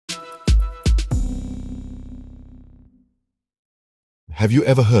Have you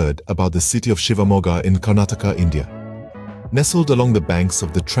ever heard about the city of Shivamogga in Karnataka, India? Nestled along the banks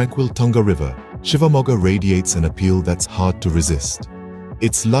of the tranquil Tunga River, Shivamogga radiates an appeal that's hard to resist.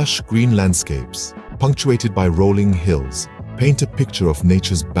 Its lush green landscapes, punctuated by rolling hills, paint a picture of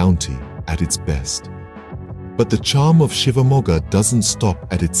nature's bounty at its best. But the charm of Shivamogga doesn't stop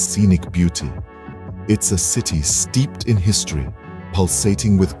at its scenic beauty. It's a city steeped in history,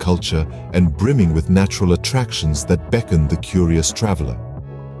 pulsating with culture and brimming with natural attractions that beckon the curious traveler.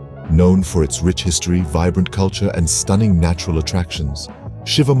 Known for its rich history, vibrant culture, and stunning natural attractions,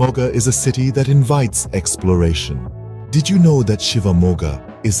 Shivamogga is a city that invites exploration. Did you know that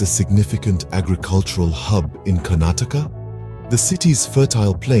Shivamogga is a significant agricultural hub in Karnataka? The city's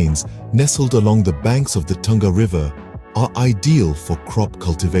fertile plains, nestled along the banks of the Tunga River, are ideal for crop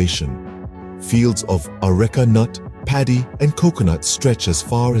cultivation. Fields of areca nut, paddy, and coconut stretch as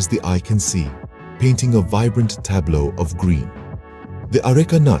far as the eye can see, painting a vibrant tableau of green. The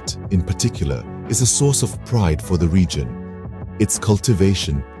areca nut, in particular, is a source of pride for the region. Its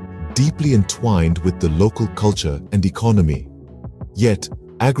cultivation, deeply entwined with the local culture and economy. Yet,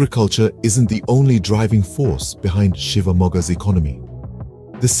 agriculture isn't the only driving force behind Shivamogga's economy.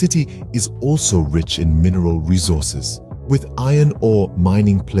 The city is also rich in mineral resources, with iron ore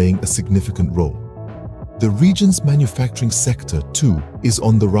mining playing a significant role. The region's manufacturing sector, too, is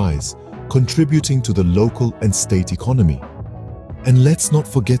on the rise, contributing to the local and state economy. And let's not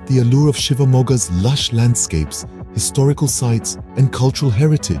forget the allure of Shivamogga's lush landscapes, historical sites, and cultural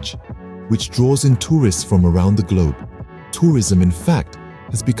heritage, which draws in tourists from around the globe. Tourism, in fact,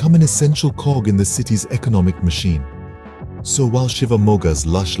 has become an essential cog in the city's economic machine. So while Shivamogga's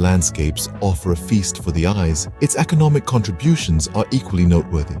lush landscapes offer a feast for the eyes, its economic contributions are equally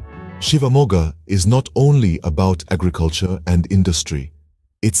noteworthy. Shivamogga is not only about agriculture and industry.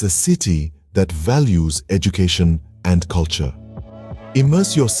 It's a city that values education and culture.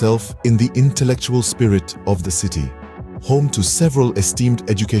 Immerse yourself in the intellectual spirit of the city, home to several esteemed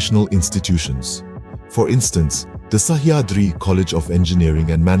educational institutions. For instance, the Sahyadri College of Engineering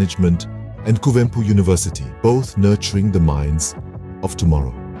and Management and Kuvempu University, both nurturing the minds of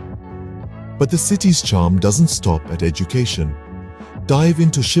tomorrow. But the city's charm doesn't stop at education. Dive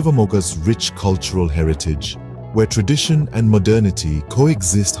into Shivamogga's rich cultural heritage, where tradition and modernity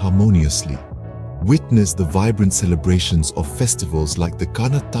coexist harmoniously. Witness the vibrant celebrations of festivals like the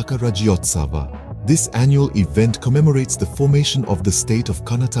Karnataka Rajyotsava. This annual event commemorates the formation of the state of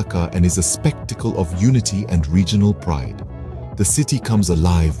Karnataka and is a spectacle of unity and regional pride. The city comes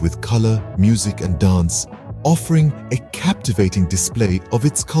alive with color, music, and dance, offering a captivating display of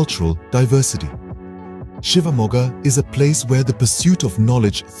its cultural diversity. Shivamogga is a place where the pursuit of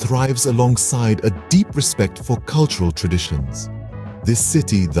knowledge thrives alongside a deep respect for cultural traditions. This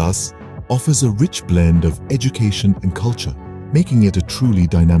city, thus, offers a rich blend of education and culture, making it a truly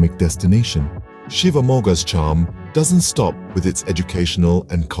dynamic destination. Shivamogga's charm doesn't stop with its educational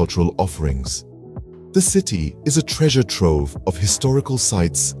and cultural offerings. The city is a treasure trove of historical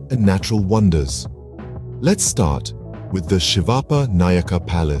sites and natural wonders. Let's start with the Shivappa Nayaka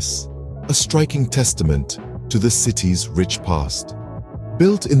Palace, a striking testament to the city's rich past.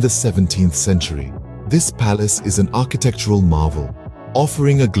 Built in the 17th century, this palace is an architectural marvel,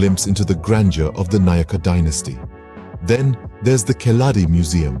 offering a glimpse into the grandeur of the Nayaka dynasty. Then there's the Keladi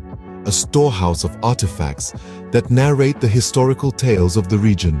Museum, a storehouse of artifacts that narrate the historical tales of the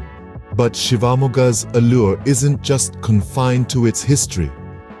region. But Shivamogga's allure isn't just confined to its history.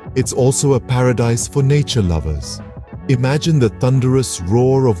 It's also a paradise for nature lovers. Imagine the thunderous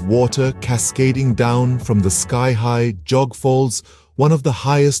roar of water cascading down from the sky-high Jog Falls, one of the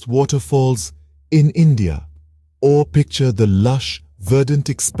highest waterfalls in India. Or picture the lush, verdant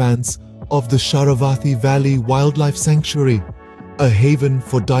expanse of the Sharavathi Valley Wildlife Sanctuary, a haven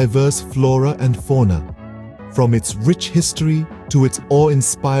for diverse flora and fauna. From its rich history to its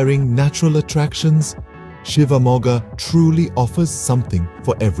awe-inspiring natural attractions, Shivamogga truly offers something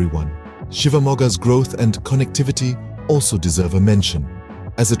for everyone. Shivamogga's growth and connectivity also deserve a mention.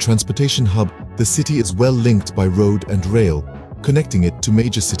 As a transportation hub, the city is well linked by road and rail, connecting it to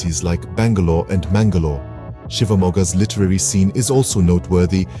major cities like Bangalore and Mangalore. Shivamogga's literary scene is also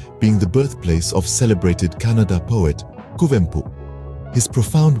noteworthy, being the birthplace of celebrated Kannada poet Kuvempu. His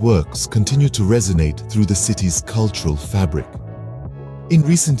profound works continue to resonate through the city's cultural fabric. In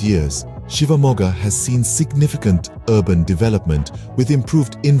recent years, Shivamogga has seen significant urban development with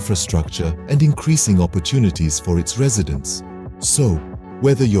improved infrastructure and increasing opportunities for its residents. So,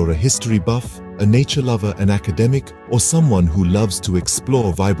 whether you're a history buff, a nature lover, an academic, or someone who loves to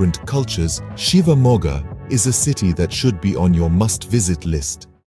explore vibrant cultures, Shivamogga is a city that should be on your must-visit list.